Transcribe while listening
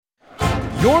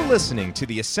You're listening to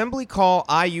the Assembly Call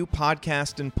IU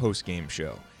podcast and postgame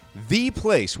show, the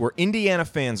place where Indiana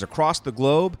fans across the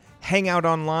globe hang out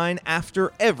online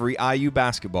after every IU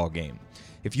basketball game.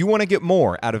 If you want to get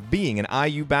more out of being an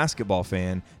IU basketball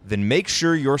fan, then make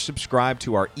sure you're subscribed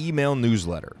to our email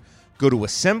newsletter. Go to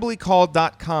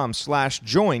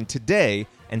assemblycall.com/join today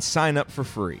and sign up for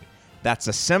free. That's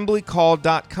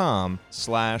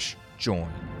assemblycall.com/join.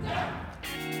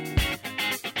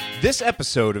 This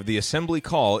episode of the Assembly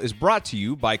Call is brought to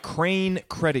you by Crane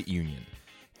Credit Union.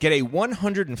 Get a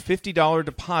 $150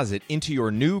 deposit into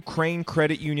your new Crane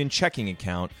Credit Union checking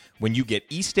account when you get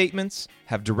e-statements,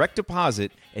 have direct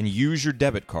deposit, and use your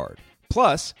debit card.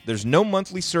 Plus, there's no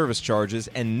monthly service charges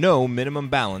and no minimum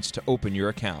balance to open your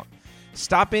account.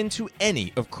 Stop into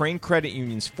any of Crane Credit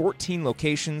Union's 14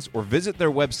 locations or visit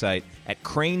their website at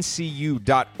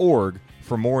cranecu.org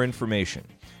for more information.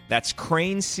 That's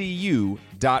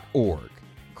cranecu.org.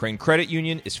 Crane Credit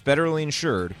Union is federally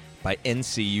insured by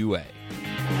NCUA.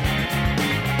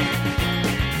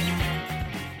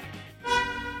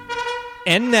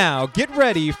 And now, get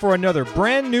ready for another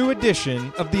brand new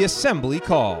edition of the Assembly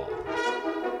Call.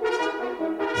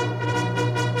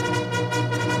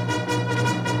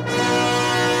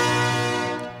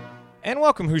 And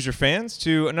welcome, Hoosier fans,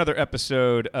 to another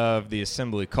episode of the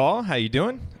Assembly Call. How you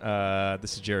doing?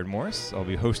 This is Jared Morris. I'll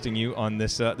be hosting you on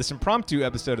this impromptu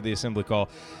episode of the Assembly Call.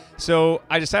 So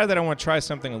I decided that I want to try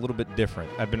something a little bit different.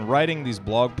 I've been writing these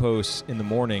blog posts in the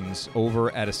mornings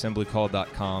over at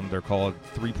assemblycall.com. They're called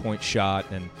 3-Point Shot,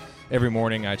 and every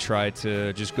morning I try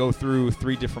to just go through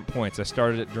 3 different points. I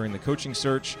started it during the coaching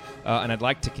search, and I'd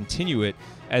like to continue it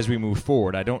as we move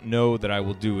forward. I don't know that I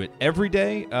will do it every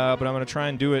day, but I'm going to try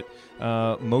and do it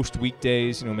most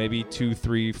weekdays, maybe 2,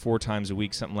 3, 4 times a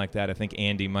week, something like that. I think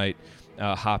Andy might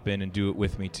hop in and do it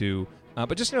with me too.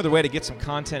 But just another way to get some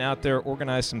content out there,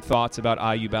 organize some thoughts about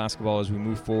IU basketball as we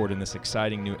move forward in this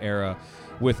exciting new era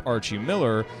with Archie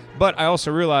Miller. But I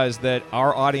also realize that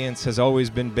our audience has always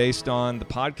been based on the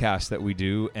podcasts that we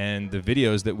do and the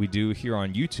videos that we do here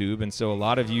on YouTube. And so a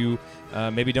lot of you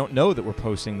maybe don't know that we're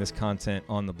posting this content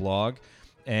on the blog.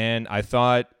 And I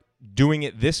thought doing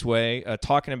it this way,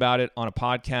 talking about it on a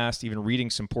podcast, even reading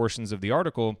some portions of the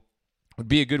article, would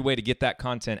be a good way to get that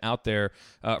content out there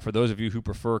for those of you who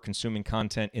prefer consuming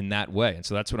content in that way. And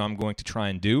so that's what I'm going to try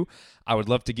and do. I would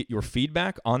love to get your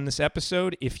feedback on this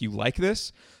episode if you like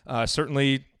this.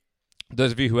 Certainly,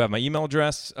 those of you who have my email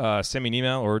address, send me an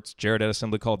email, or it's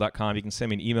jared@assemblycall.com. You can send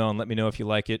me an email and let me know if you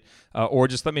like it, or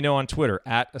just let me know on Twitter,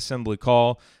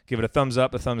 @assemblycall. Give it a thumbs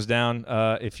up, a thumbs down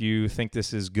if you think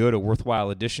this is good, a worthwhile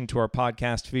addition to our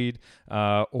podcast feed,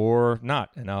 or not.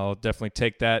 And I'll definitely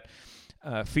take that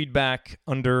feedback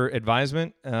under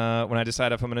advisement when I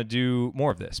decide if I'm going to do more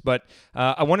of this. But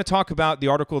I want to talk about the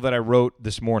article that I wrote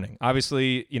this morning.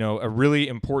 Obviously, a really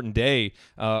important day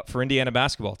for Indiana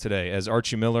basketball today, as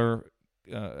Archie Miller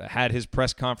had his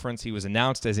press conference. He was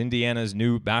announced as Indiana's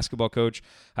new basketball coach.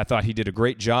 I thought he did a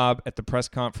great job at the press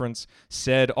conference,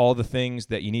 said all the things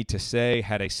that you need to say,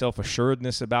 had a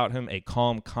self-assuredness about him, a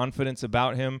calm confidence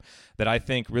about him that I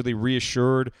think really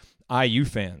reassured IU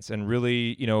fans, and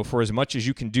really, for as much as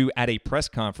you can do at a press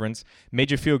conference,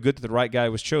 made you feel good that the right guy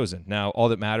was chosen. Now, all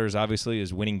that matters, obviously,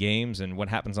 is winning games and what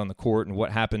happens on the court and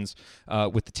what happens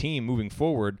with the team moving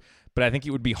forward. But I think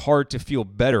it would be hard to feel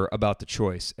better about the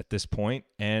choice at this point,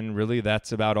 and really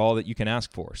that's about all that you can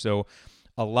ask for. So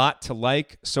a lot to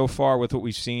like so far with what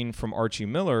we've seen from Archie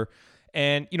Miller.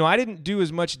 And, I didn't do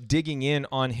as much digging in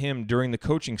on him during the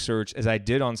coaching search as I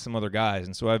did on some other guys.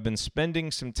 And so I've been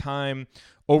spending some time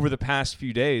over the past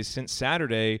few days since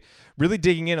Saturday really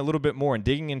digging in a little bit more and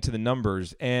digging into the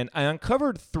numbers. And I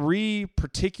uncovered 3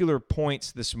 particular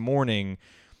points this morning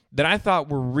that I thought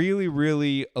were really,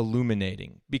 really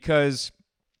illuminating. Because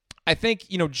I think,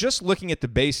 just looking at the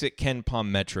basic KenPom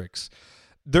metrics,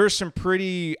 there's some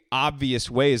pretty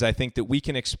obvious ways I think that we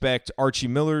can expect Archie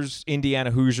Miller's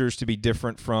Indiana Hoosiers to be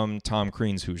different from Tom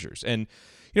Crean's Hoosiers. And,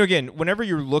 again, whenever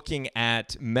you're looking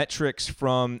at metrics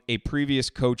from a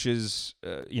previous coach's,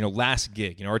 last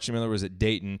gig, Archie Miller was at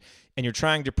Dayton, and you're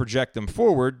trying to project them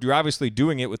forward, you're obviously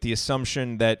doing it with the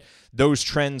assumption that those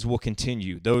trends will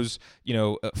continue. Those,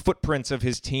 footprints of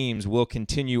his teams will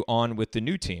continue on with the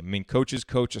new team. I mean, coaches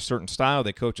coach a certain style.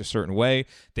 They coach a certain way.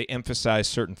 They emphasize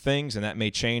certain things, and that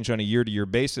may change on a year-to-year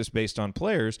basis based on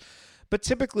players. But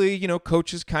typically,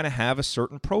 coaches kind of have a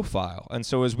certain profile. And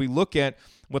so as we look at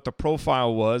what the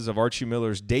profile was of Archie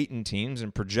Miller's Dayton teams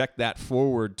and project that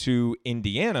forward to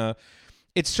Indiana,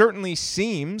 it certainly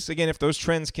seems, again, if those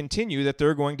trends continue, that there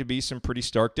are going to be some pretty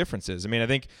stark differences. I mean, I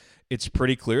think it's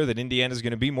pretty clear that Indiana is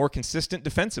going to be more consistent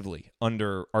defensively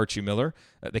under Archie Miller.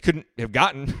 They couldn't have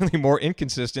gotten really more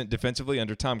inconsistent defensively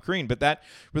under Tom Crean, but that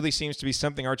really seems to be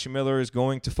something Archie Miller is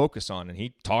going to focus on. And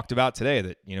he talked about today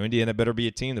that, Indiana better be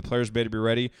a team, the players better be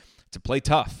ready to play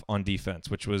tough on defense,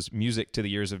 which was music to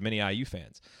the ears of many IU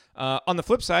fans. On the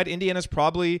flip side, Indiana's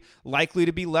probably likely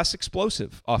to be less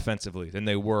explosive offensively than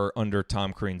they were under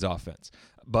Tom Crean's offense.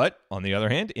 But on the other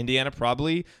hand, Indiana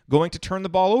probably going to turn the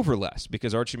ball over less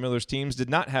because Archie Miller's teams did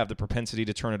not have the propensity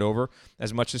to turn it over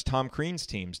as much as Tom Crean's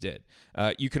teams did.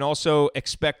 You can also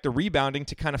expect the rebounding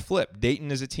to kind of flip.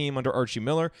 Dayton is a team under Archie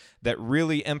Miller that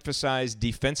really emphasized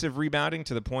defensive rebounding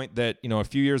to the point that, a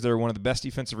few years they were one of the best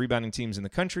defensive rebounding teams in the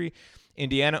country.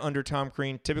 Indiana under Tom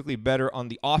Crean, typically better on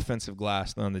the offensive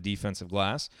glass than on the defensive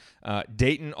glass.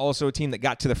 Dayton, also a team that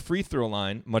got to the free throw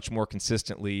line much more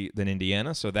consistently than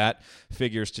Indiana, so that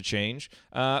figures to change.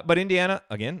 But Indiana,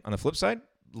 again, on the flip side,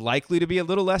 likely to be a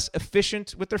little less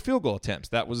efficient with their field goal attempts.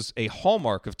 That was a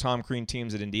hallmark of Tom Crean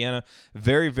teams at Indiana.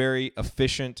 Very, very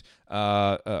efficient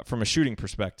from a shooting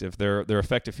perspective. Their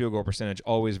effective field goal percentage,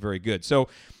 always very good. So,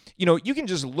 you can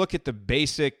just look at the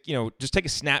basic, just take a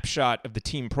snapshot of the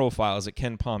team profiles at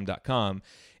kenpom.com,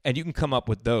 and you can come up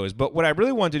with those. But what I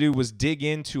really wanted to do was dig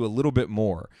into a little bit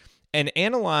more and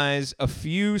analyze a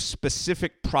few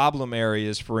specific problem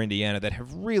areas for Indiana that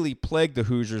have really plagued the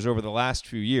Hoosiers over the last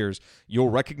few years.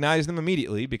 You'll recognize them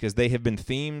immediately because they have been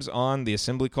themes on the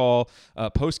Assembly Call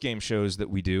post-game shows that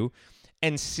we do.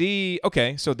 And see,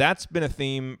 okay, so that's been a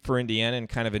theme for Indiana in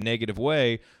kind of a negative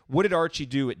way. What did Archie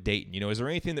do at Dayton? Is there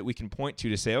anything that we can point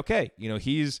to say, okay,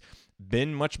 he's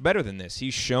been much better than this.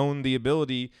 He's shown the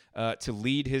ability to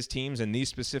lead his teams in these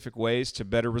specific ways to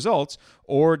better results,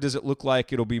 or does it look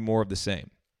like it'll be more of the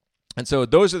same? And so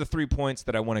those are the 3 points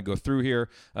that I want to go through here.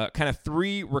 Kind of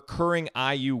 3 recurring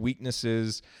IU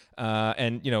weaknesses.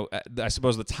 And, I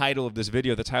suppose the title of this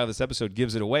video, the title of this episode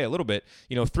gives it away a little bit.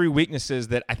 3 weaknesses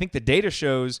that I think the data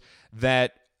shows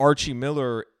that Archie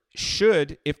Miller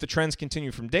should, if the trends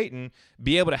continue from Dayton,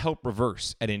 be able to help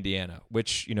reverse at Indiana,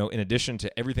 which, in addition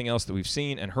to everything else that we've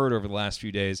seen and heard over the last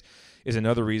few days, is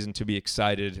another reason to be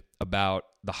excited about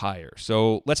the hire.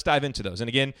 So let's dive into those. And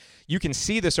again, you can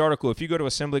see this article if you go to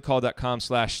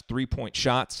assemblycall.com/3-point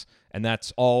shots. And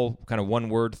that's all kind of one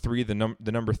word, 3, the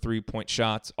number 3-point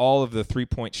shots. All of the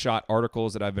 3-point shot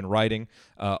articles that I've been writing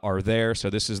are there. So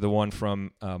this is the one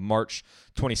from March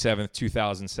 27th,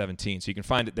 2017. So you can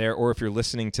find it there. Or if you're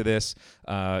listening to this,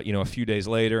 a few days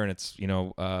later and it's,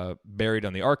 buried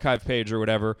on the archive page or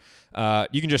whatever,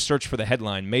 you can just search for the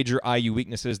headline, Major IU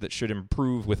Weaknesses That Should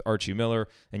Improve with Archie Miller,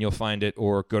 and you'll find it.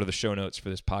 Or go to the show notes for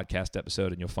this podcast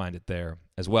episode and you'll find it there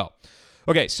as well.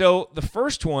 Okay, so the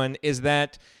first one is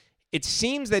that it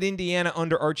seems that Indiana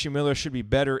under Archie Miller should be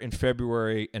better in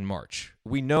February and March.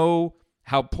 We know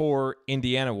how poor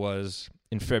Indiana was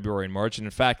in February and March. And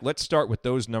in fact, let's start with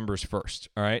those numbers first.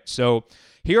 All right. So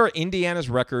here are Indiana's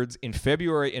records in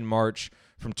February and March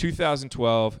from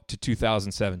 2012 to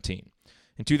 2017.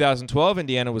 In 2012,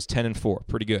 Indiana was 10-4,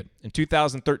 pretty good. In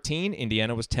 2013,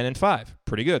 Indiana was 10-5,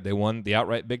 pretty good. They won the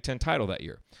outright Big Ten title that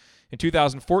year. In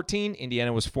 2014,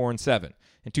 Indiana was 4-7.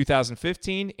 In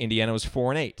 2015, Indiana was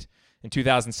 4-8. In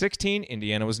 2016,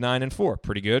 Indiana was 9-4,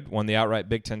 pretty good, won the outright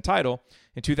Big Ten title.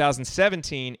 In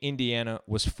 2017, Indiana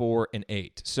was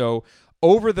 4-8. So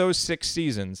over those 6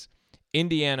 seasons,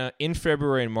 Indiana in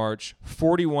February and March,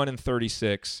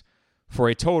 41-36 for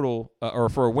a total or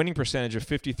for a winning percentage of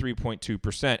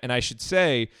 53.2%. And I should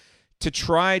say, to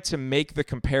try to make the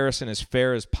comparison as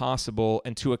fair as possible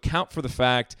and to account for the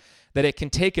fact that it can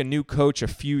take a new coach a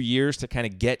few years to kind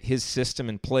of get his system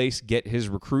in place, get his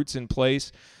recruits in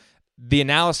place. The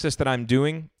analysis that I'm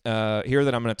doing here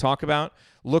that I'm going to talk about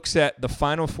looks at the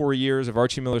final 4 years of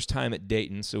Archie Miller's time at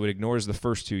Dayton, so it ignores the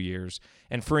first 2 years.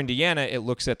 And for Indiana, it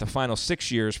looks at the final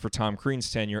 6 years for Tom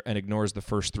Crean's tenure and ignores the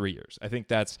first 3 years. I think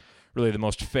that's really the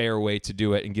most fair way to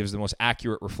do it and gives the most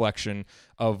accurate reflection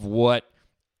of what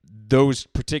those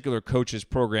particular coaches'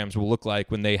 programs will look like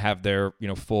when they have their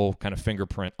full kind of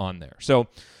fingerprint on there. So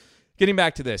getting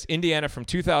back to this, Indiana from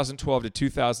 2012 to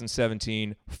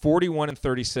 2017,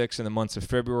 41-36 in the months of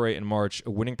February and March,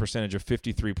 a winning percentage of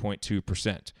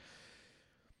 53.2%.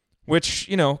 Which,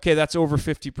 okay, that's over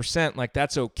 50%. Like,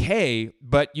 that's okay,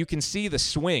 but you can see the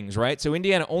swings, right? So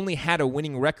Indiana only had a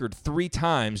winning record 3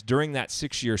 times during that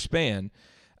 6-year span.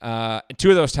 2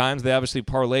 of those times, they obviously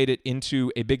parlayed it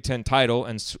into a Big Ten title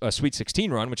and a Sweet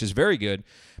 16 run, which is very good.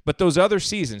 But those other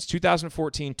seasons,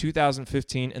 2014,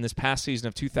 2015, and this past season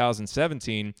of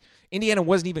 2017, Indiana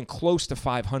wasn't even close to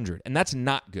 500, and that's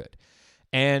not good.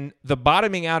 And the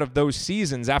bottoming out of those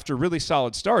seasons after really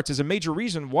solid starts is a major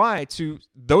reason why, to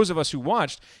those of us who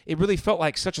watched, it really felt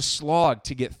like such a slog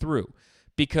to get through.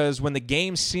 Because when the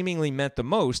game seemingly meant the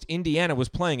most, Indiana was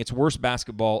playing its worst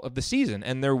basketball of the season,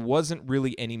 and there wasn't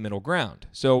really any middle ground.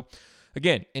 So,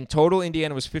 again, in total,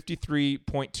 Indiana was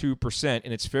 53.2%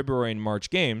 in its February and March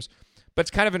games. But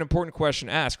it's kind of an important question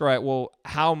to ask. All right, well,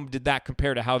 how did that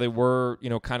compare to how they were,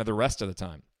 kind of the rest of the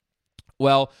time?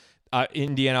 Well,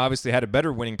 Indiana obviously had a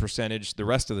better winning percentage the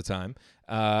rest of the time.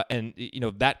 And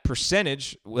that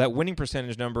percentage, that winning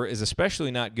percentage number is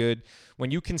especially not good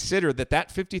when you consider that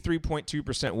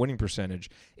 53.2% winning percentage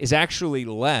is actually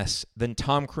less than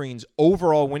Tom Crean's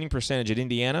overall winning percentage at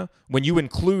Indiana when you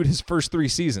include his first 3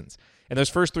 seasons. In those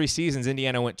first 3 seasons,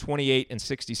 Indiana went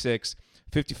 28-66,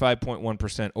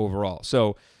 55.1% overall.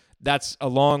 So that's a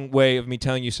long way of me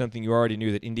telling you something you already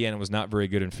knew, that Indiana was not very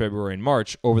good in February and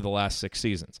March over the last 6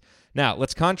 seasons. Now,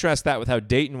 let's contrast that with how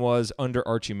Dayton was under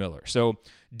Archie Miller. So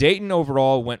Dayton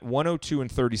overall went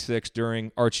 102-36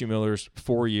 during Archie Miller's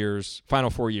final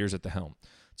 4 years at the helm.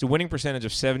 It's a winning percentage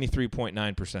of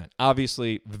 73.9%.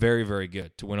 Obviously, very, very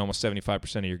good to win almost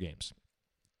 75% of your games.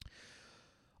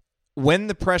 When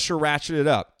the pressure ratcheted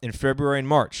up in February and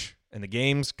March, and the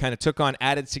games kind of took on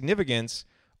added significance,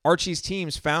 Archie's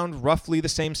teams found roughly the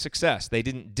same success. They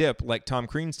didn't dip like Tom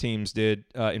Crean's teams did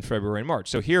in February and March.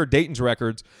 So here are Dayton's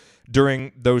records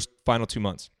during those final 2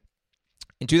 months.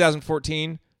 In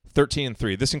 2014,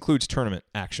 13-3. This includes tournament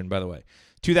action, by the way.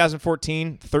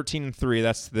 2014, 13-3.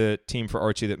 That's the team for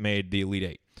Archie that made the Elite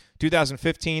Eight.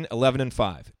 2015,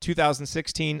 11-5.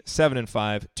 2016,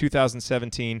 7-5.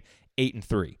 2017,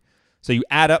 8-3. So you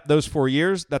add up those 4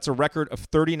 years, that's a record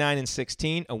of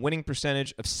 39-16, a winning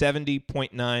percentage of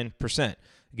 70.9%.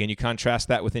 Again, you contrast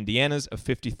that with Indiana's of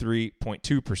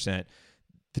 53.2%.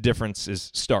 The difference is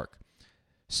stark.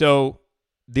 So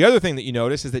the other thing that you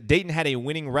notice is that Dayton had a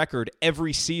winning record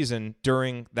every season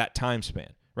during that time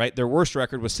span, right? Their worst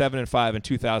record was 7-5 in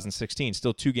 2016,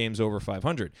 still 2 games over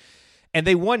 500. And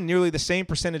they won nearly the same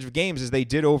percentage of games as they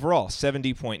did overall,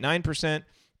 70.9%.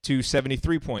 to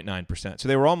 73.9%. So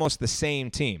they were almost the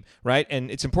same team, right? And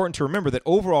it's important to remember that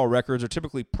overall records are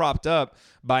typically propped up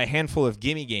by a handful of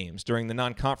gimme games during the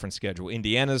non-conference schedule.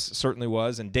 Indiana's certainly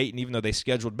was, and Dayton, even though they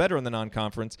scheduled better in the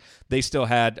non-conference, they still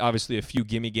had obviously a few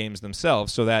gimme games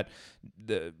themselves, so that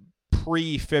the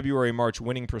pre-February, March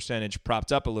winning percentage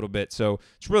propped up a little bit. So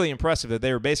it's really impressive that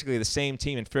they were basically the same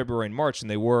team in February and March, and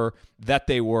they were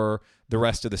the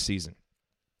rest of the season.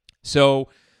 So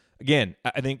again,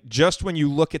 I think just when you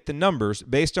look at the numbers,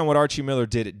 based on what Archie Miller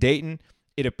did at Dayton,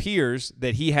 it appears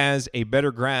that he has a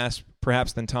better grasp,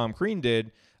 perhaps than Tom Crean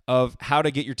did, of how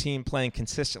to get your team playing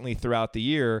consistently throughout the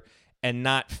year and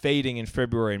not fading in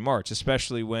February and March,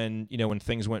 especially when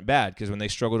things went bad. Because when they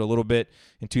struggled a little bit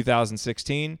in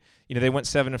 2016, they went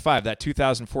 7-5. That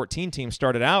 2014 team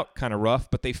started out kind of rough,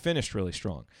 but they finished really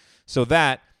strong. So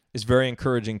that is very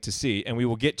encouraging to see. And we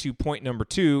will get to point number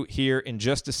 2 here in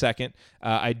just a second.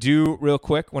 I do, real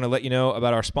quick, want to let you know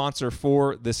about our sponsor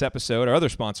for this episode, our other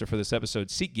sponsor for this episode,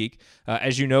 SeatGeek.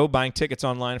 As you know, buying tickets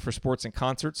online for sports and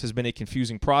concerts has been a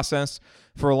confusing process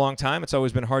for a long time. It's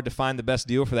always been hard to find the best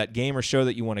deal for that game or show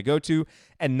that you want to go to,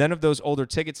 and none of those older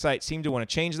ticket sites seem to want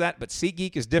to change that, but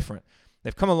SeatGeek is different.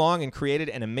 They've come along and created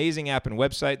an amazing app and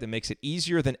website that makes it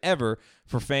easier than ever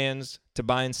for fans to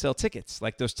buy and sell tickets,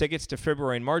 like those tickets to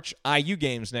February and March IU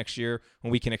games next year,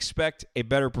 when we can expect a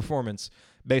better performance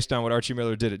based on what Archie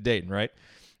Miller did at Dayton, right?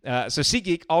 So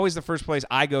SeatGeek, always the first place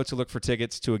I go to look for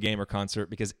tickets to a game or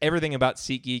concert, because everything about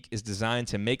SeatGeek is designed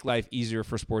to make life easier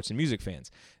for sports and music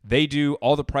fans. They do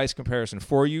all the price comparison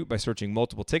for you by searching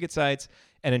multiple ticket sites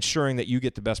and ensuring that you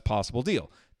get the best possible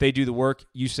deal. They do the work,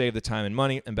 you save the time and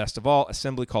money, and best of all,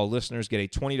 Assembly Call listeners get a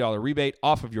 $20 rebate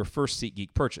off of your first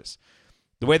SeatGeek purchase.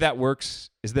 The way that works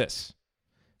is this.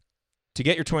 To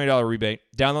get your $20 rebate,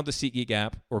 download the SeatGeek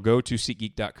app or go to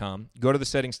SeatGeek.com, go to the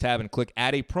Settings tab and click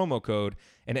Add a Promo Code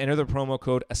and enter the promo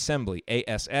code ASSEMBLY,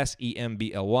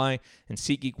 ASSEMBLY, and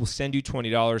SeatGeek will send you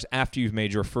 $20 after you've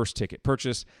made your first ticket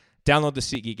purchase. Download the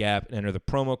SeatGeek app and enter the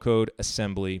promo code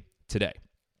ASSEMBLY today.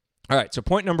 All right, so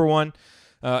point number 1,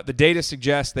 the data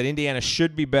suggests that Indiana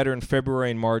should be better in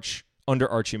February and March under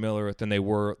Archie Miller than they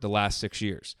were the last 6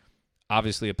 years.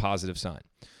 Obviously a positive sign.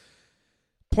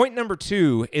 Point number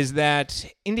 2 is that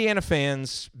Indiana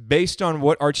fans, based on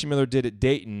what Archie Miller did at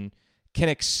Dayton, can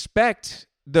expect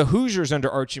the Hoosiers under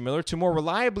Archie Miller to more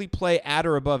reliably play at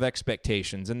or above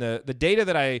expectations. And the data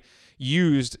that I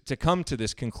used to come to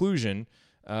this conclusion,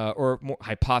 or more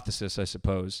hypothesis, I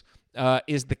suppose,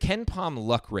 is the Ken Pom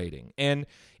luck rating. And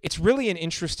it's really an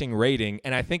interesting rating,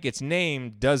 and I think its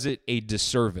name does it a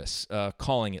disservice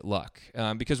calling it luck.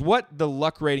 Because what the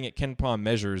luck rating at Ken Pom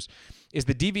measures is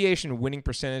the deviation in winning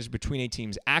percentage between a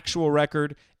team's actual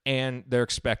record and their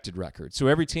expected record. So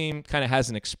every team kind of has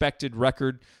an expected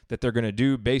record that they're going to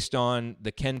do based on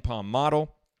the Ken Pom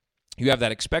model. You have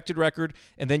that expected record,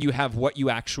 and then you have what you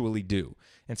actually do.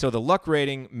 And so the luck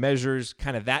rating measures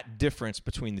kind of that difference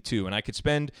between the two. And I could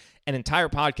spend an entire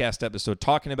podcast episode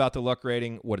talking about the luck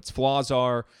rating, what its flaws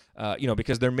are,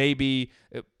 because there may be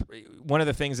one of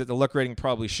the things that the luck rating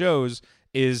probably shows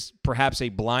is perhaps a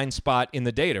blind spot in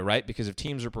the data, right? Because if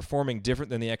teams are performing different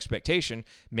than the expectation,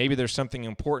 maybe there's something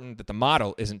important that the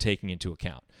model isn't taking into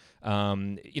account.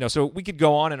 So we could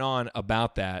go on and on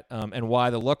about that and why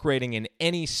the luck rating in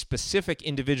any specific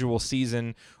individual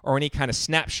season or any kind of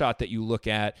snapshot that you look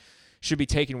at should be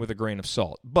taken with a grain of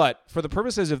salt. But for the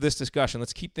purposes of this discussion,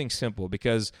 let's keep things simple,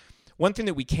 because one thing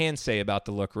that we can say about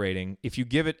the luck rating, if you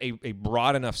give it a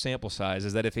broad enough sample size,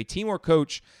 is that if a team or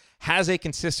coach has a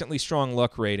consistently strong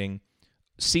luck rating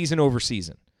season over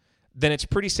season, then it's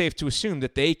pretty safe to assume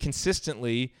that they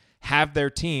consistently have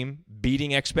their team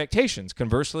beating expectations.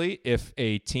 Conversely, if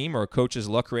a team or a coach's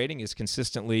luck rating is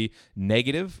consistently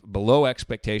negative, below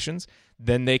expectations,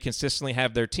 then they consistently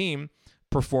have their team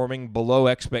performing below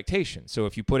expectations. So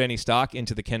if you put any stock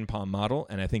into the Ken Pom model,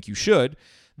 and I think you should,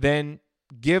 then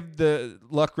give the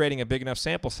luck rating a big enough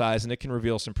sample size and it can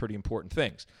reveal some pretty important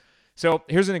things. So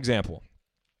here's an example.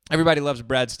 Everybody loves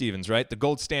Brad Stevens, right? The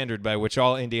gold standard by which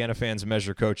all Indiana fans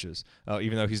measure coaches,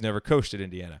 even though he's never coached at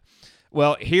Indiana.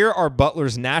 Well, here are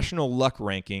Butler's national luck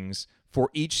rankings for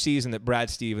each season that Brad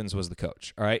Stevens was the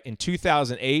coach. All right. In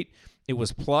 2008, it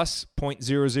was plus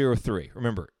 0.003.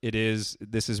 Remember,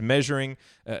 this is measuring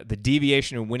the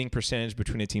deviation in winning percentage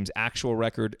between a team's actual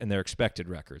record and their expected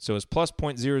record. So it's plus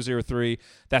 0.003.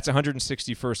 That's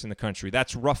 161st in the country.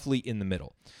 That's roughly in the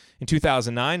middle. In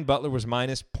 2009, Butler was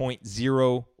minus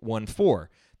 0.014.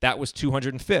 That was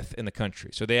 205th in the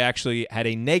country. So they actually had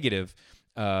a negative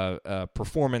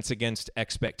performance against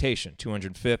expectation.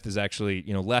 205th is actually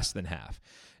less than half.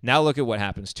 Now look at what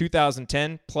happens.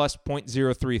 2010 plus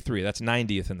 0.033. That's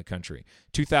 90th in the country.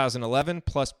 2011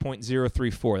 plus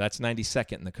 0.034. That's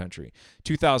 92nd in the country.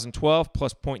 2012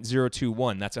 plus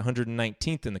 0.021. That's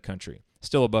 119th in the country.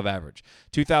 Still above average.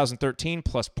 2013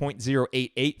 plus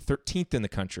 0.088, 13th in the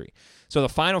country. So the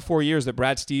final 4 years that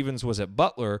Brad Stevens was at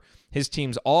Butler, his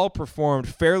teams all performed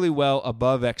fairly well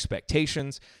above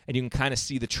expectations, and you can kind of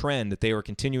see the trend that they were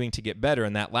continuing to get better.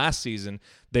 And that last season,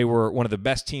 they were one of the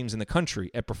best teams in the country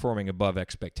at performing above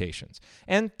expectations.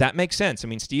 And that makes sense. I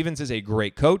mean, Stevens is a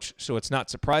great coach, so it's not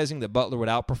surprising that Butler would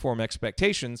outperform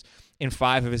expectations in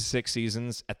 5 of his 6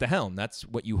 seasons at the helm. That's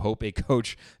what you hope a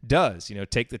coach does.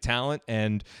 Take the talent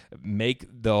and make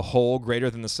the whole greater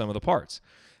than the sum of the parts.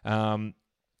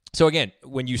 So again,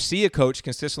 when you see a coach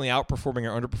consistently outperforming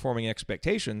or underperforming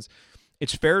expectations,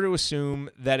 it's fair to assume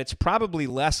that it's probably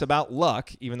less about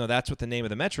luck, even though that's what the name of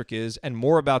the metric is, and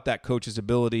more about that coach's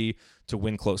ability to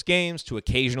win close games, to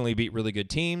occasionally beat really good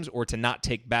teams, or to not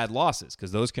take bad losses,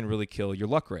 because those can really kill your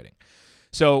luck rating.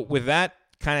 So with that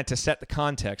kind of to set the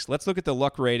context, let's look at the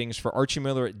luck ratings for Archie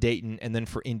Miller at Dayton and then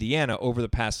for Indiana over the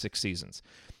past 6 seasons.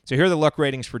 So here are the luck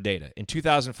ratings for data. In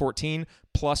 2014,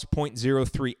 plus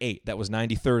 0.038. That was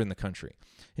 93rd in the country.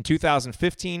 In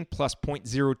 2015, plus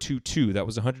 0.022. That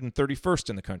was 131st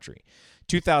in the country.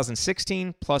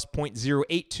 2016, plus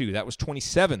 0.082. That was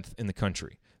 27th in the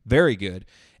country. Very good.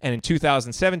 And in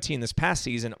 2017, this past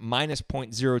season, minus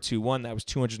 0.021. That was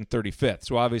 235th.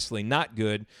 So obviously not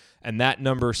good. And that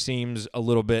number seems a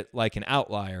little bit like an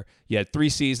outlier. You had 3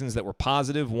 seasons that were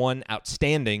positive, 1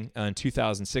 outstanding in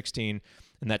 2016.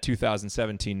 And that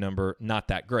 2017 number, not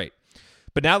that great.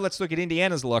 But now let's look at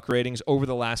Indiana's luck ratings over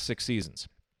the last 6 seasons.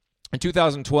 In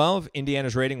 2012,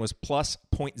 Indiana's rating was plus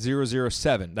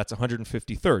 0.007. That's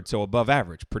 153rd, so above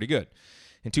average. Pretty good.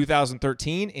 In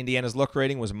 2013, Indiana's luck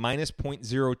rating was minus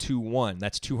 0.021.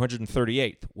 That's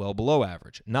 238th, well below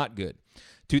average. Not good.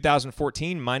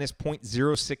 2014, minus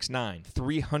 0.069,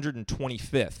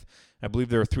 325th. I believe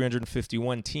there are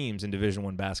 351 teams in Division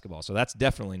I basketball, so that's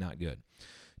definitely not good.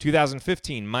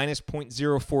 2015, minus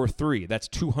 0.043. That's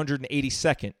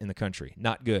 282nd in the country.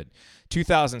 Not good.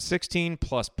 2016,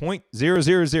 plus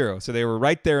 0.000. So they were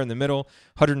right there in the middle,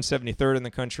 173rd in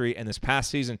the country. And this past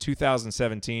season,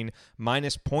 2017,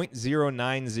 minus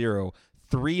 0.090,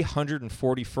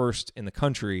 341st in the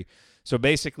country. So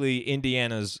basically,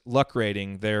 Indiana's luck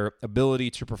rating, their ability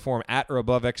to perform at or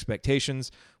above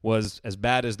expectations, was as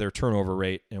bad as their turnover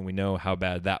rate, and we know how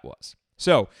bad that was.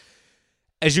 So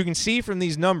as you can see from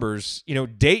these numbers,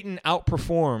 Dayton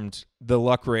outperformed the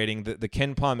luck rating, the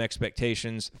Ken Pom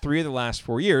expectations 3 of the last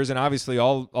 4 years. And obviously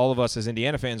all of us as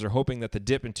Indiana fans are hoping that the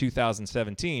dip in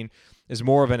 2017 is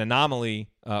more of an anomaly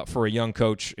for a young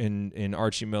coach in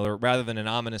Archie Miller rather than an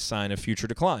ominous sign of future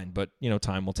decline. But,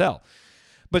 time will tell.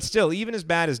 But still, even as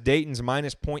bad as Dayton's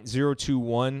minus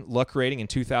 .021 luck rating in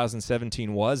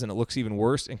 2017 was, and it looks even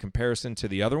worse in comparison to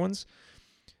the other ones,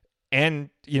 and,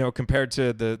 compared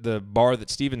to the bar that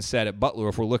Stevens set at Butler,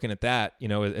 if we're looking at that,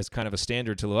 as kind of a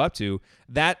standard to live up to,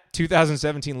 that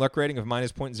 2017 luck rating of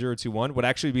minus .021 would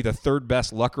actually be the third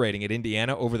best luck rating at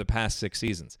Indiana over the past 6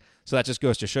 seasons. So that just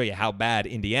goes to show you how bad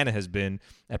Indiana has been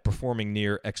at performing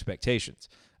near expectations.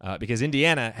 Because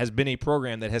Indiana has been a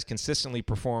program that has consistently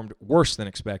performed worse than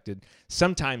expected,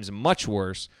 sometimes much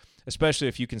worse, especially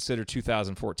if you consider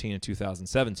 2014 and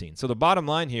 2017. So the bottom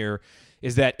line here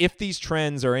is that if these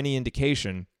trends are any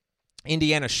indication,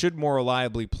 Indiana should more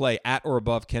reliably play at or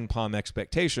above Ken Pom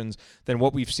expectations than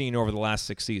what we've seen over the last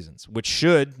 6 seasons, which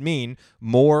should mean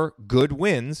more good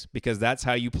wins, because that's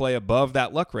how you play above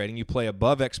that luck rating. You play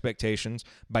above expectations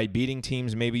by beating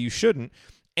teams maybe you shouldn't.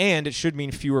 And it should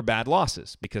mean fewer bad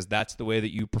losses, because that's the way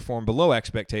that you perform below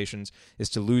expectations, is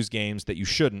to lose games that you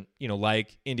shouldn't,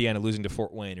 like Indiana losing to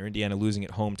Fort Wayne or Indiana losing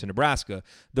at home to Nebraska.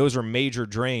 Those are major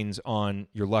drains on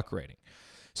your luck rating.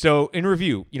 So in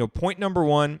review, point number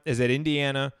 1 is that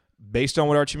Indiana, based on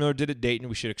what Archie Miller did at Dayton,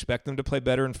 we should expect them to play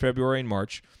better in February and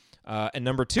March. And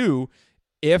number 2,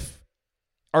 if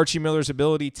Archie Miller's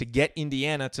ability to get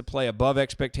Indiana to play above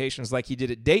expectations like he did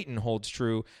at Dayton holds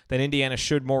true, then Indiana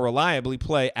should more reliably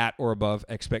play at or above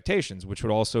expectations, which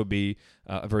would also be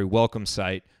a very welcome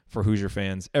sight for Hoosier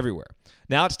fans everywhere.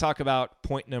 Now let's talk about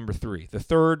point number 3, the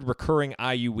third recurring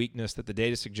IU weakness that the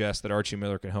data suggests that Archie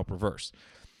Miller can help reverse.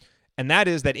 And that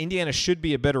is that Indiana should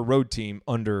be a better road team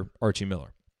under Archie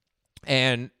Miller.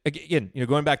 And again,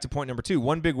 going back to point number 2,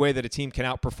 one big way that a team can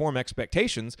outperform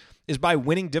expectations is by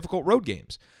winning difficult road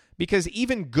games, because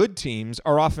even good teams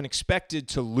are often expected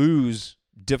to lose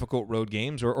difficult road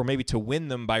games or maybe to win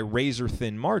them by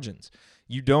razor-thin margins.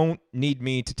 You don't need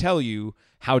me to tell you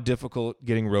how difficult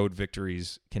getting road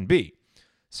victories can be.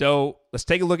 So let's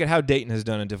take a look at how Dayton has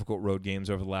done in difficult road games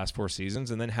over the last 4 seasons,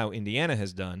 and then how Indiana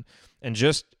has done. And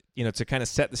just, to kind of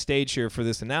set the stage here for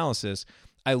this analysis,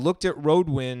 I looked at road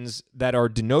wins that are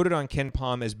denoted on Ken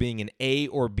Pom as being an A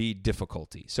or B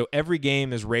difficulty. So every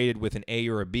game is rated with an A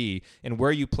or a B, and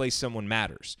where you place someone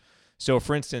matters. So,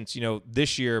 for instance,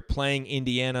 this year playing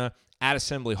Indiana at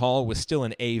Assembly Hall was still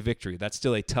an A victory. That's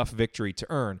still a tough victory to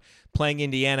earn. Playing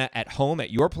Indiana at home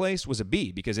at your place was a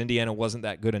B, because Indiana wasn't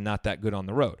that good and not that good on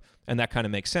the road. And that kind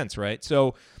of makes sense, right?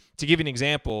 So to give you an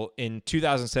example, in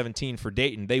 2017 for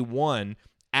Dayton, they won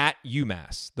at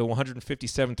UMass, the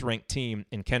 157th ranked team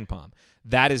in Ken Pom.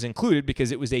 That is included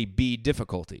because it was a B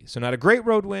difficulty. So not a great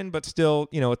road win, but still,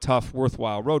 a tough,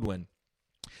 worthwhile road win.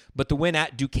 But the win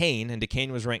at Duquesne, and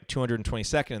Duquesne was ranked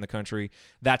 222nd in the country,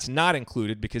 that's not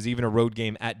included because even a road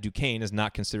game at Duquesne is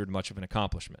not considered much of an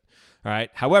accomplishment. All right.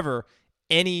 However,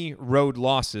 any road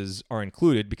losses are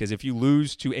included, because if you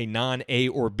lose to a non-A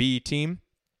or B team,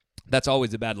 that's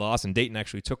always a bad loss, and Dayton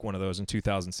actually took one of those in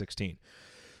 2016.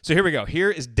 So here we go.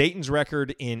 Here is Dayton's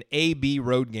record in A-B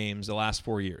road games the last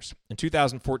 4 years. In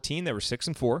 2014, they were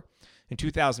 6-4. In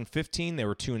 2015, they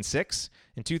were 2-6.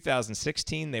 In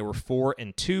 2016, they were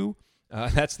 4-2.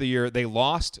 That's the year they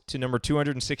lost to number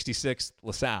 266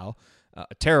 LaSalle,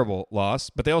 a terrible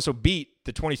loss. But they also beat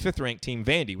the 25th ranked team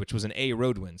Vandy, which was an A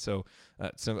road win. So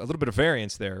it's a little bit of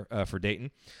variance there for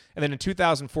Dayton. And then in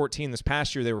 2014, this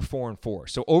past year, they were 4-4.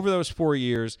 So over those 4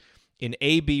 years, in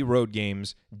A-B road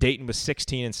games, Dayton was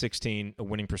 16-16, a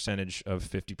winning percentage of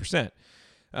 50%.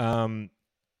 And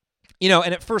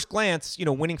at first glance,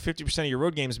 winning 50% of your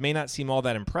road games may not seem all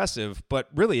that impressive, but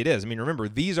really it is. I mean, remember,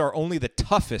 these are only the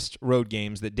toughest road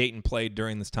games that Dayton played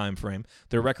during this time frame.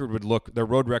 Their road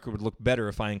record would look better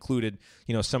if I included,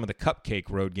 some of the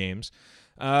cupcake road games.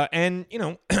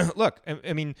 Look,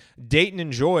 I mean, Dayton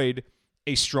enjoyed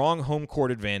a strong home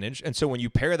court advantage. And so when you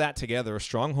pair that together, a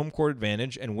strong home court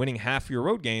advantage and winning half your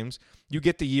road games, you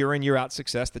get the year in, year out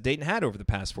success that Dayton had over the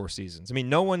past 4 seasons. I mean,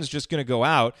 no one's just going to go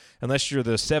out, unless you're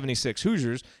the 76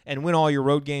 Hoosiers, and win all your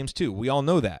road games too. We all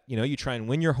know that. You try and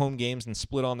win your home games and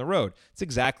split on the road. It's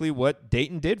exactly what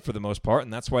Dayton did for the most part,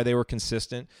 and that's why they were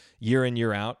consistent year in,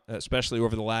 year out, especially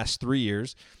over the last 3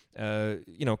 years,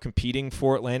 competing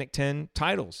for Atlantic 10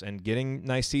 titles and getting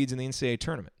nice seeds in the NCAA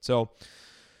tournament. So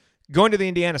Going to the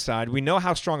Indiana side, we know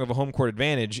how strong of a home court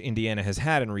advantage Indiana has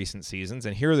had in recent seasons,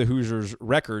 and here are the Hoosiers'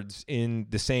 records in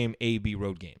the same A-B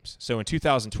road games. So in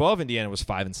 2012, Indiana was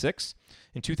 5-6.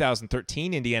 In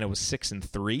 2013, Indiana was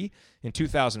 6-3. In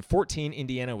 2014,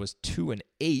 Indiana was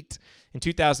 2-8. In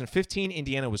 2015,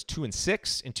 Indiana was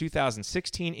 2-6. In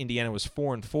 2016, Indiana was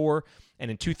 4-4. And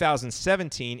in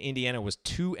 2017, Indiana was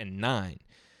 2-9.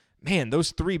 Man, those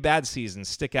 3 bad seasons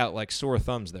stick out like sore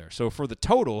thumbs there. So for the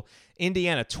total,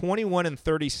 Indiana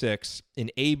 21-36 in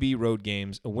A-B road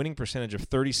games, a winning percentage of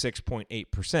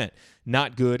 36.8%.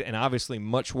 Not good, and obviously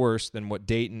much worse than what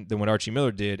Archie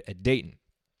Miller did at Dayton.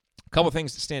 A couple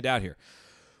things to stand out here.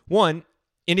 One,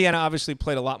 Indiana obviously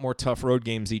played a lot more tough road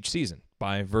games each season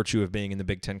by virtue of being in the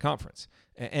Big Ten Conference.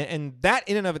 And that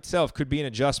in and of itself could be an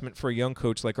adjustment for a young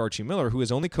coach like Archie Miller, who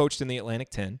has only coached in the Atlantic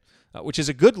 10, which is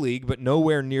a good league, but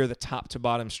nowhere near the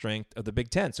top-to-bottom strength of the Big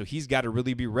Ten. So he's got to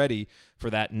really be ready for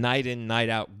that night-in,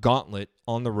 night-out gauntlet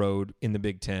on the road in the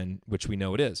Big Ten, which we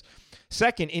know it is.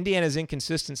 Second, Indiana's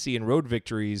inconsistency in road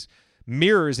victories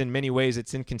mirrors in many ways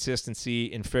its inconsistency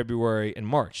in February and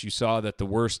March. You saw that the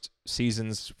worst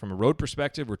seasons from a road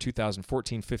perspective were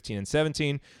 2014, 15, and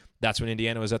 17. That's when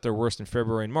Indiana was at their worst in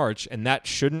February and March, and that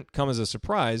shouldn't come as a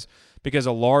surprise because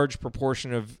a large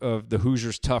proportion of the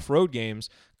Hoosiers' tough road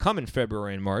games come in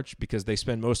February and March because they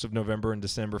spend most of November and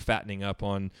December fattening up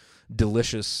on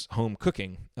delicious home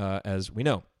cooking, as we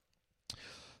know.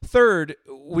 Third,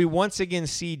 we once again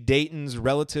see Dayton's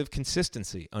relative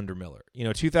consistency under Miller.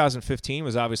 2015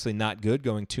 was obviously not good,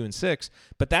 going 2-6,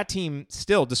 but that team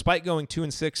still, despite going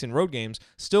 2-6 in road games,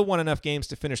 still won enough games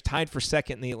to finish tied for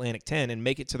second in the Atlantic 10 and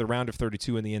make it to the round of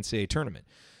 32 in the NCAA tournament.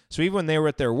 So even when they were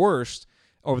at their worst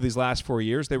over these last 4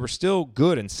 years, they were still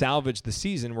good and salvaged the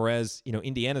season, whereas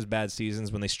Indiana's bad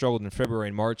seasons, when they struggled in February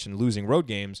and March and losing road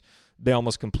games, they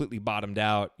almost completely bottomed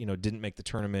out, didn't make the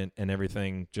tournament, and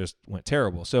everything just went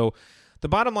terrible. So the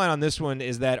bottom line on this one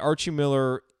is that Archie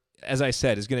Miller, as I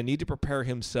said, is going to need to prepare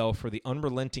himself for the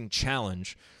unrelenting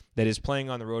challenge that is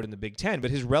playing on the road in the Big Ten. But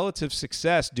his relative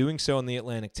success doing so in the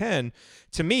Atlantic 10,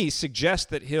 to me, suggests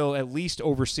that he'll at least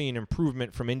oversee an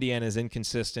improvement from Indiana's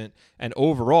inconsistent and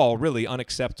overall really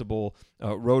unacceptable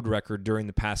road record during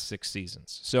the past 6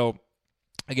 seasons. So,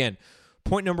 again,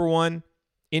 point number 1,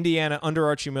 Indiana under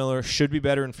Archie Miller should be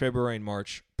better in February and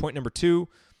March. Point number 2,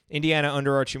 Indiana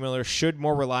under Archie Miller should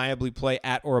more reliably play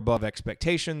at or above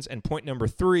expectations. And point number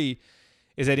 3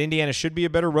 is that Indiana should be a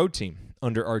better road team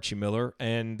under Archie Miller.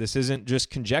 And this isn't just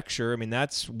conjecture. I mean,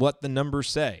 that's what the numbers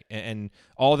say. And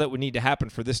all that would need to happen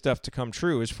for this stuff to come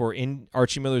true is for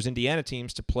Archie Miller's Indiana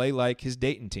teams to play like his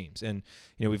Dayton teams. And,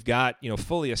 we've got,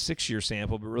 fully a 6-year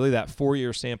sample, but really that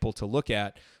 4-year sample to look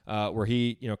at where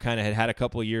he, kind of had a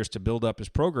couple of years to build up his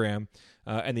program.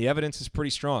 And the evidence is pretty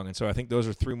strong. And so I think those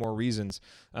are 3 more reasons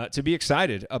to be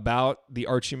excited about the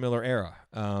Archie Miller era.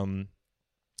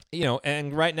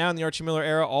 And right now in the Archie Miller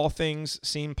era, all things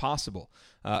seem possible.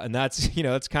 And that's,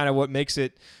 that's kind of what makes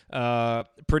it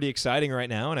pretty exciting right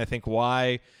now. And I think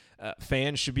why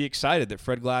fans should be excited that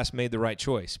Fred Glass made the right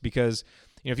choice. Because,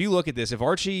 if you look at this, if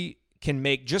Archie can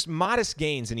make just modest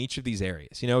gains in each of these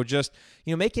areas,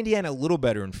 make Indiana a little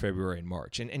better in February and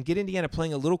March and get Indiana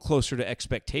playing a little closer to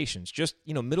expectations, just,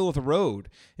 middle of the road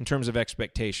in terms of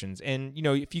expectations. And,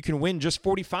 if you can win just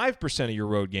 45% of your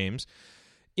road games,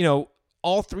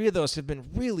 all 3 of those have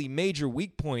been really major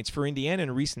weak points for Indiana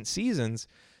in recent seasons.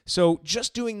 So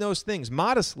just doing those things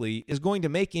modestly is going to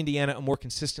make Indiana a more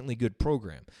consistently good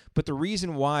program. But the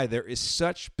reason why there is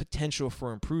such potential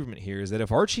for improvement here is that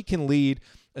if Archie can lead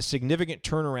a significant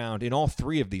turnaround in all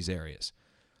 3 of these areas,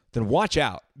 then watch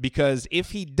out. Because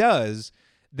if he does,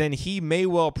 then he may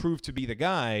well prove to be the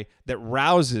guy that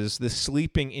rouses the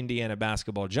sleeping Indiana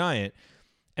basketball giant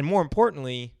and, more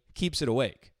importantly, keeps it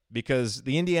awake. Because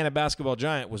the Indiana basketball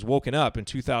giant was woken up in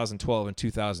 2012 and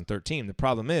 2013. The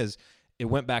problem is it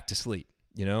went back to sleep.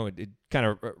 It kind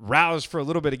of roused for a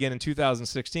little bit again in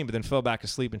 2016, but then fell back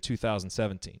asleep in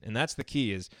 2017. And that's the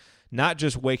key, is not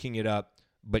just waking it up,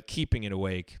 but keeping it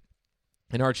awake.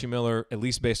 And Archie Miller, at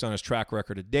least based on his track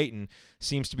record at Dayton,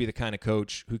 seems to be the kind of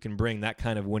coach who can bring that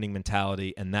kind of winning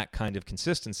mentality and that kind of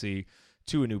consistency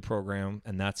to a new program.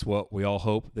 And that's what we all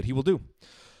hope that he will do.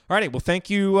 All right, well, thank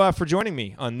you for joining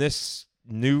me on this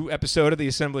new episode of the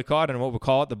Assembly Call, and what we'll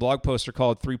call it. The blog posts are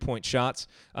called 3-Point Shots.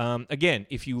 Again,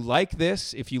 if you like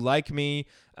this, if you like me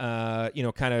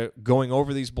kind of going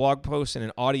over these blog posts in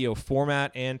an audio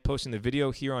format and posting the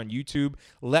video here on YouTube,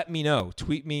 let me know.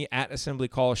 Tweet me at Assembly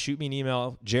Call. Shoot me an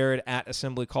email,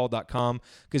 jared@assemblycall.com.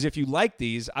 Because if you like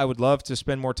these, I would love to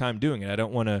spend more time doing it. I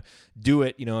don't want to do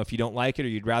it, if you don't like it or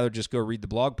you'd rather just go read the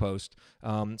blog post.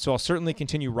 So I'll certainly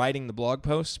continue writing the blog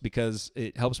posts because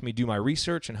it helps me do my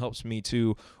research and helps me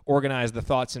to organize the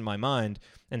thoughts in my mind.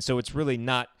 And so it's really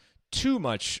not too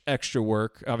much extra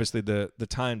work. Obviously, the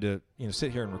time to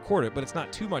sit here and record it, but it's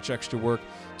not too much extra work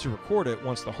to record it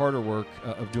once the harder work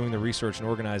of doing the research and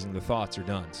organizing the thoughts are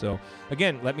done. So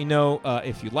again, let me know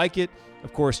if you like it.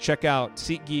 Of course, check out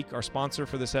SeatGeek, our sponsor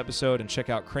for this episode, and check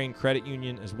out Crane Credit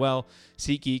Union as well.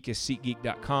 SeatGeek is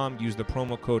SeatGeek.com. Use the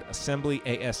promo code ASSEMBLY,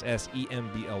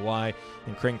 ASSEMBLY,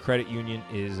 and Crane Credit Union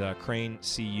is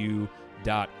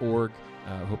cranecu.org.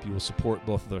 I hope you will support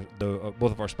both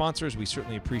of our sponsors. We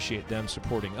certainly appreciate them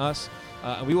supporting us.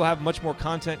 And we will have much more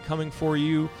content coming for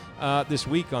you this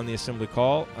week on the Assembly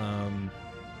Call,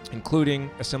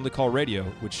 including Assembly Call Radio,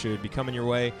 which should be coming your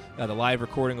way. The live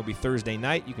recording will be Thursday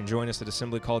night. You can join us at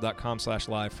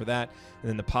assemblycall.com/live for that. And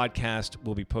then the podcast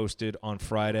will be posted on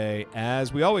Friday,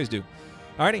 as we always do.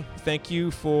 Alrighty, thank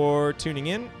you for tuning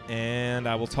in, and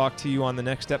I will talk to you on the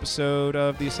next episode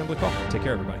of the Assembly Call. Take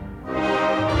care, everybody.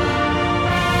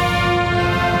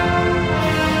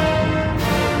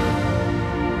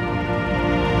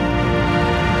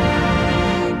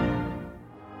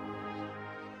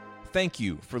 Thank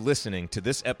you for listening to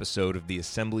this episode of the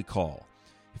Assembly Call.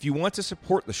 If you want to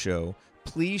support the show,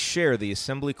 please share the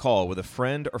Assembly Call with a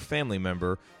friend or family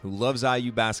member who loves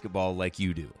IU basketball like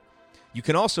you do. You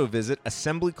can also visit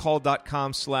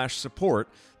assemblycall.com/support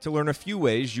to learn a few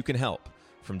ways you can help,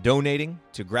 from donating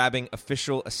to grabbing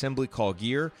official Assembly Call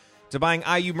gear to buying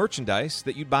IU merchandise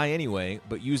that you'd buy anyway,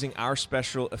 but using our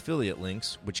special affiliate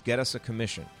links, which get us a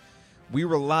commission. We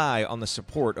rely on the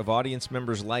support of audience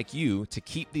members like you to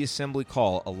keep the Assembly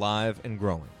Call alive and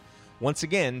growing. Once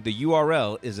again, the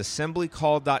URL is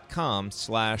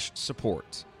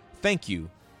assemblycall.com/support. Thank you,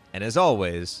 and as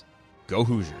always, go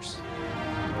Hoosiers.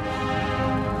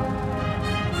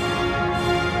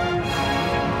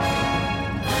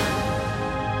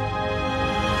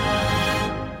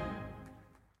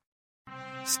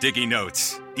 Sticky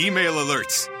notes, email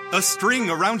alerts, a string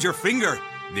around your finger.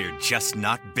 They're just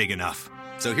not big enough.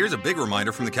 So here's a big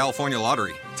reminder from the California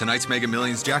Lottery. Tonight's Mega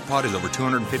Millions jackpot is over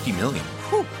 $250 million.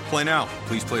 Whew. Play now.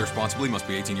 Please play responsibly. Must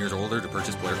be 18 years or older to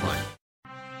purchase player client.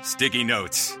 Sticky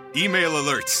notes, email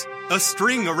alerts, a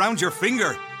string around your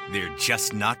finger. They're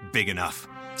just not big enough.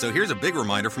 So here's a big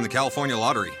reminder from the California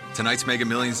Lottery. Tonight's Mega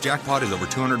Millions jackpot is over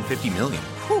 $250 million.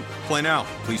 Whew. Play now.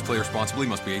 Please play responsibly.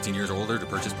 Must be 18 years or older to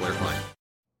purchase player client.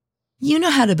 You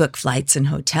know how to book flights and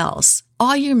hotels.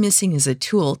 All you're missing is a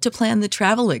tool to plan the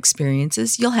travel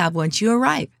experiences you'll have once you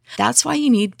arrive. That's why you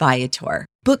need Viator.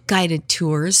 Book guided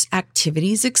tours,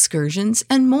 activities, excursions,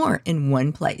 and more in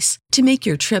one place to make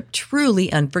your trip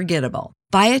truly unforgettable.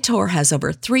 Viator has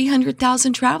over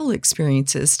 300,000 travel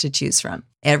experiences to choose from.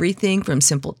 Everything from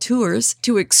simple tours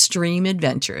to extreme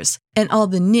adventures and all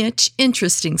the niche,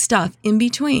 interesting stuff in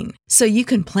between. So you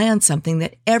can plan something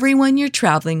that everyone you're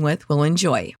traveling with will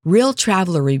enjoy. Real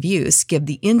traveler reviews give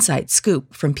the inside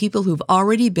scoop from people who've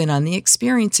already been on the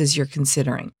experiences you're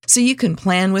considering. So you can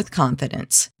plan with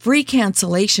confidence. Free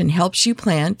cancellation helps you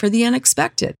plan for the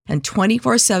unexpected. And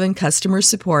 24/7 customer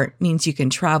support means you can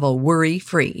travel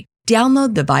worry-free.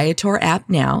 Download the Viator app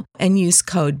now and use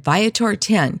code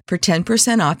Viator10 for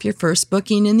 10% off your first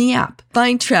booking in the app.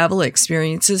 Find travel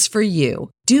experiences for you.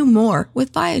 Do more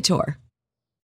with Viator.